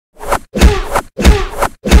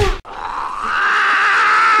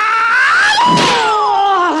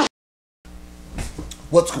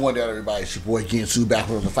What's going on, everybody? It's your boy Ginsu back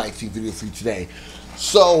with another Fight Team video for you today.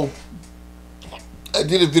 So, I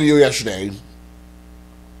did a video yesterday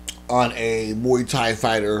on a Muay Thai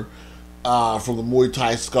fighter from the Muay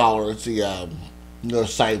Thai Scholar. It's the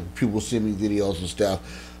site people send me videos and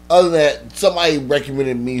stuff. Other than that, somebody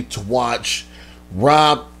recommended me to watch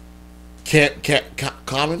Kaman,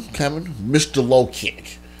 Mr. Low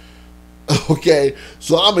Kick. Okay,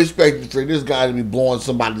 so I'm expecting for this guy to be blowing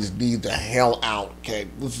somebody's knee the hell out. Okay,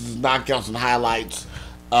 this is knockouts and highlights.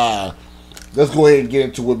 Let's go ahead and get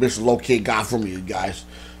into what Mr. Low Kick got from you guys.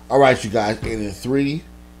 All right, you guys, and in 3,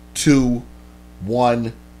 2,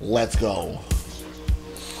 1, let's go.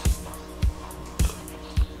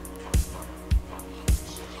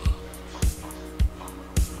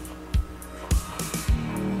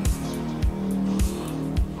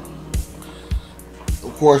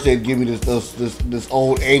 Of course, they'd give me this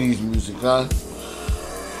old 80s music, huh?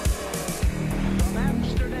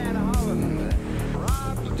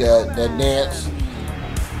 That dance.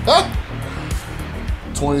 Huh?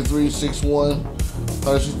 23, 6'1",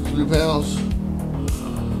 163 pounds.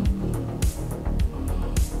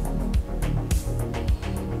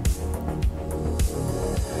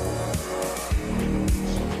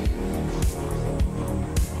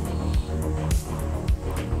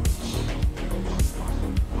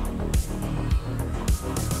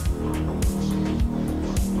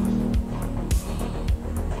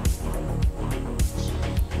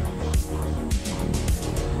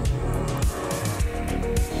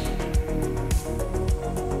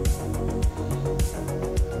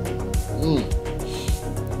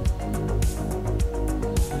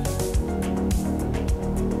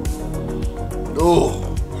 Oh,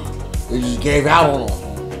 they just gave out on him.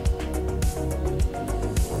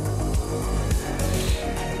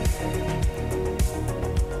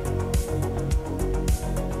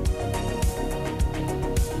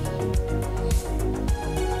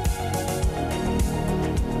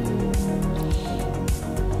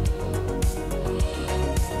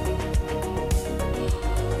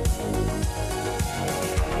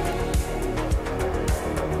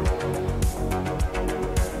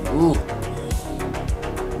 Ooh.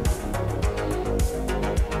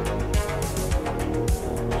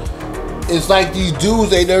 It's like these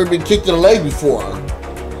dudes ain't never been kicked in the leg before.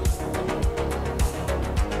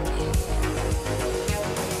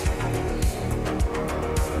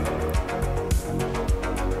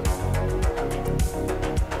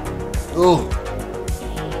 Ooh.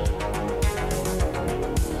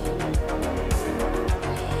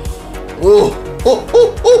 Ooh. Ooh,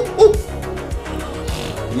 ooh, ooh, ooh.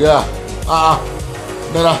 Yeah.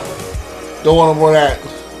 No. Don't want no more of that.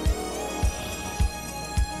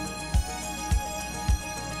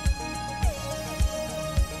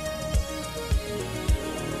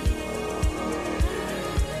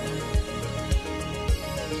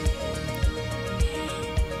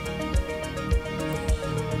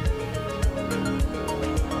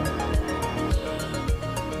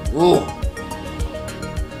 Ooh.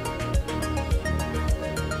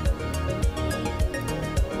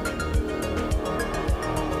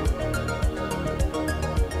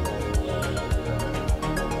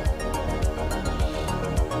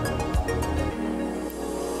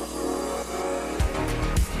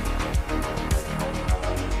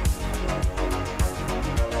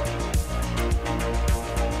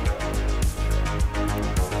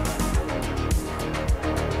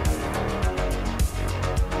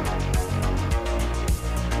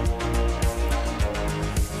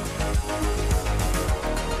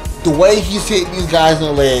 The way he's hitting these guys in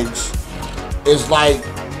the legs is like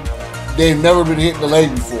they've never been hit in the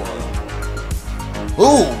leg before.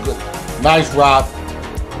 Ooh, good. Nice, Rob.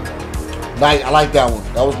 Nice. I like that one.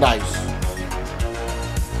 That was nice.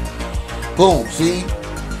 Boom. See?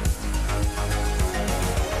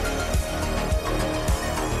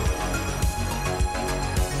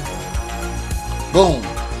 Boom.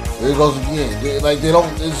 There it goes again. They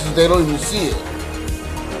don't even see it.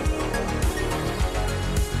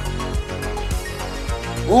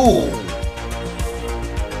 Ooh.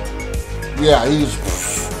 Yeah, he was.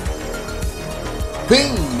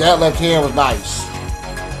 Bing! That left hand was nice.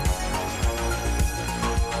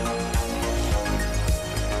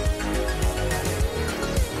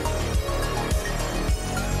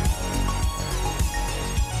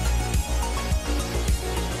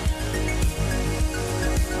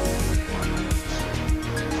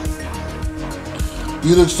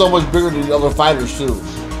 He looks so much bigger than the other fighters, too.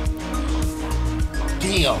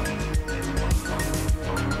 Damn.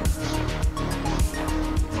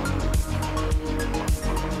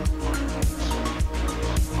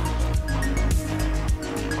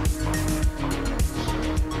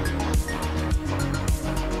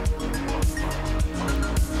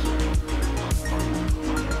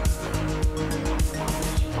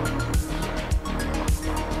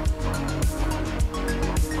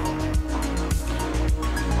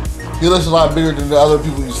 He looks a lot bigger than the other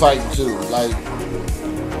people he's fighting too. Like,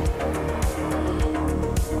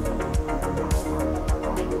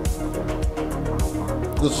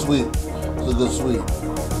 good sweep. It's a good sweep.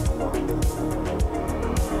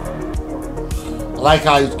 I like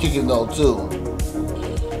how he's kicking though too.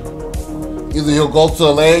 Either he'll go to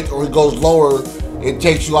the leg or he goes lower and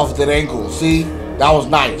takes you off at that ankle. See? That was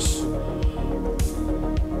nice.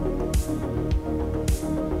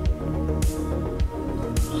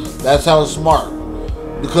 That's how it's smart.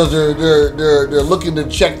 Because they're looking to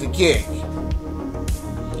check the kick.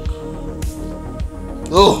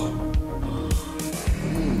 Ugh.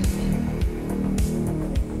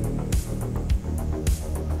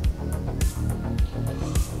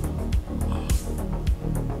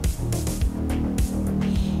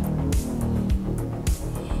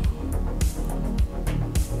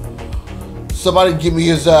 Somebody give me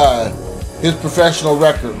his professional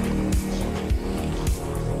record.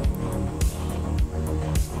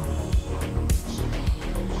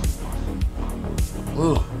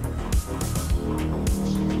 Ugh.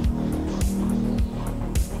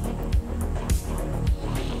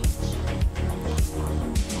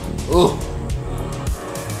 Ugh.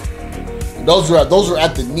 Those are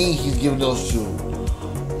at the knee. He's giving those to.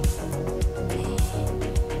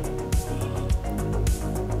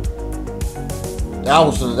 That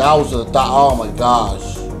was a oh my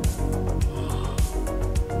gosh.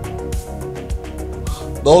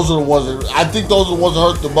 Those are the ones that, I think those are the ones that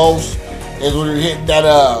hurt the most, is when you're hitting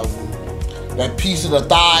that piece of the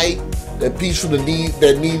thigh, that piece from the knee,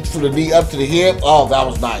 from the knee up to the hip. Oh, that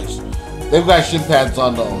was nice. They've got shin pads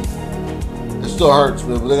on though. It still hurts,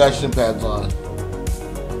 man, but they got shin pads on.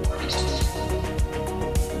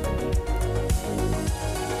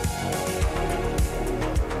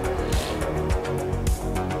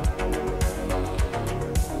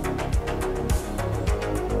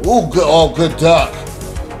 Ooh, good, oh, good duck.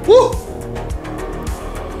 Woo!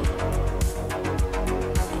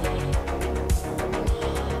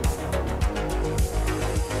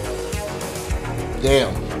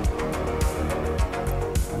 Damn.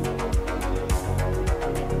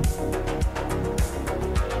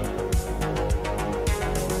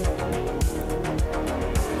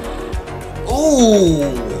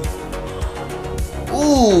 Ooh.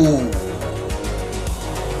 Ooh.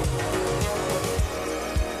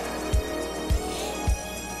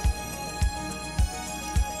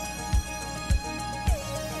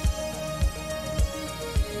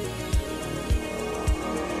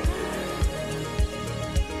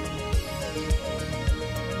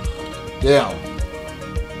 Damn.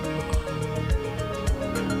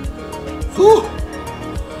 Whew.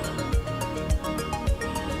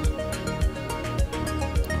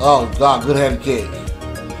 Oh God, good head kick.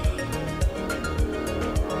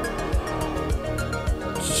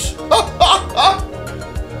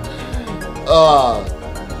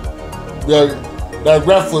 That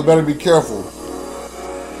referee better be careful.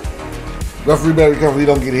 Referee better be careful he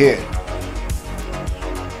don't get hit.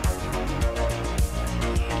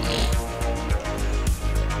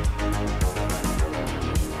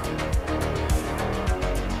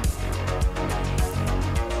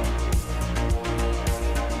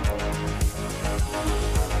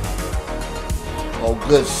 Oh,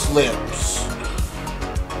 good slips.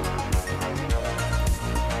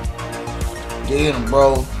 Damn,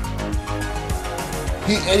 bro.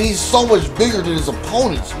 He's so much bigger than his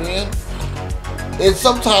opponents, man. And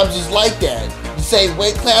sometimes it's like that. The same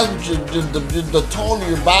weight class, but the tone of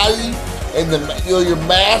your body and your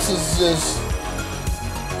mass is just.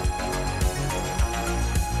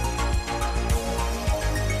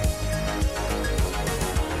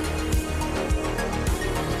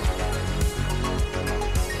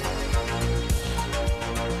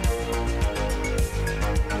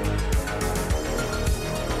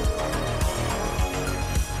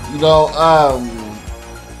 You know,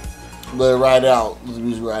 let it ride out. Let the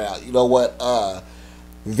music ride out. You know what?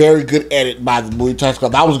 Very good edit by the Muaythai Squad.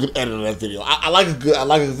 That was a good edit on that video. I like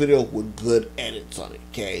a video with good edits on it.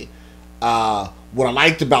 Okay. What I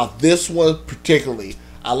liked about this one particularly,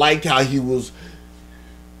 I liked how he was.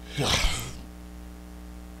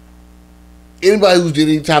 Anybody who's did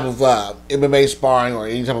any type of MMA sparring or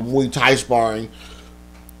any type of Muay Thai sparring.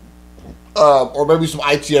 Or maybe some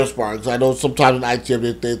ITF sparring, because I know sometimes in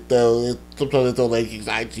ITF they throw leg kicks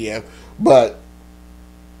ITF, but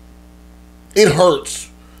it hurts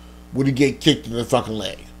when you get kicked in the fucking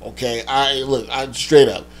leg. Okay, I straight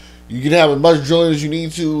up. You can have as much drilling as you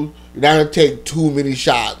need to. You're not gonna take too many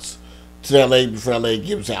shots to that leg before that leg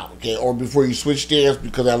gives out. Okay, or before you switch stance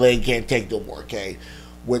because that leg can't take no more. Okay.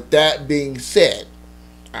 With that being said,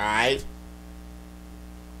 all right.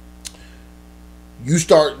 you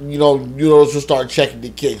start, to start checking the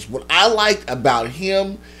kicks. What I liked about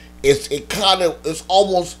him is it's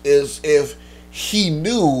almost as if he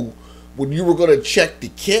knew when you were going to check the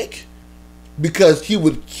kick, because he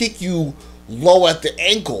would kick you low at the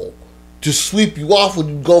ankle to sweep you off when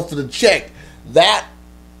you go for the check. That's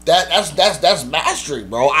mastering,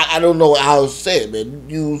 bro. I don't know how to say it,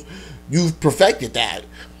 man. You've perfected that.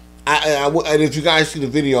 And if you guys see the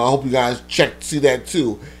video, I hope you guys see that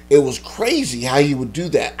too. It was crazy how he would do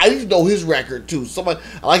that. I didn't know his record too. I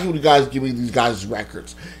like it when you guys give me these guys'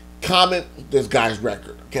 records. Comment this guy's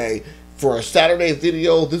record, okay? For a Saturday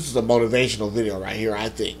video, this is a motivational video right here, I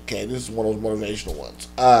think. Okay, this is one of those motivational ones.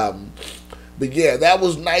 But yeah, that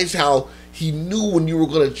was nice how he knew when you were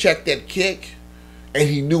going to check that kick, and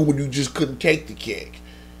he knew when you just couldn't take the kick.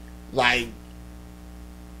 Like,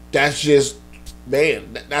 that's just,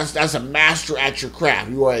 man, that's a master at your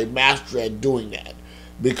craft. You are a master at doing that,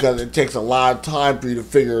 because it takes a lot of time for you to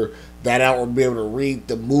figure that out or be able to read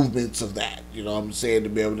the movements of that. You know what I'm saying? To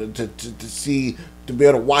be able to see, to be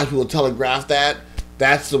able to watch people telegraph that,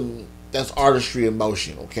 that's artistry in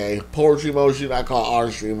motion, okay? Poetry in motion, I call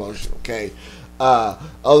artistry in motion, okay? Other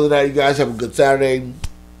than that, you guys have a good Saturday.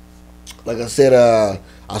 Like I said,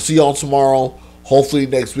 I'll see y'all tomorrow. Hopefully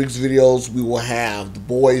next week's videos we will have the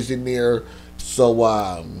boys in there.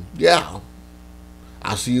 So, yeah.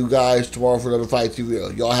 I'll see you guys tomorrow for another Fight TV video.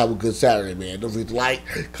 Y'all have a good Saturday, man. Don't forget to like,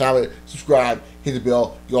 comment, subscribe, hit the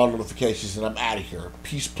bell, get all notifications, and I'm out of here.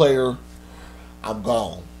 Peace, player. I'm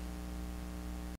gone.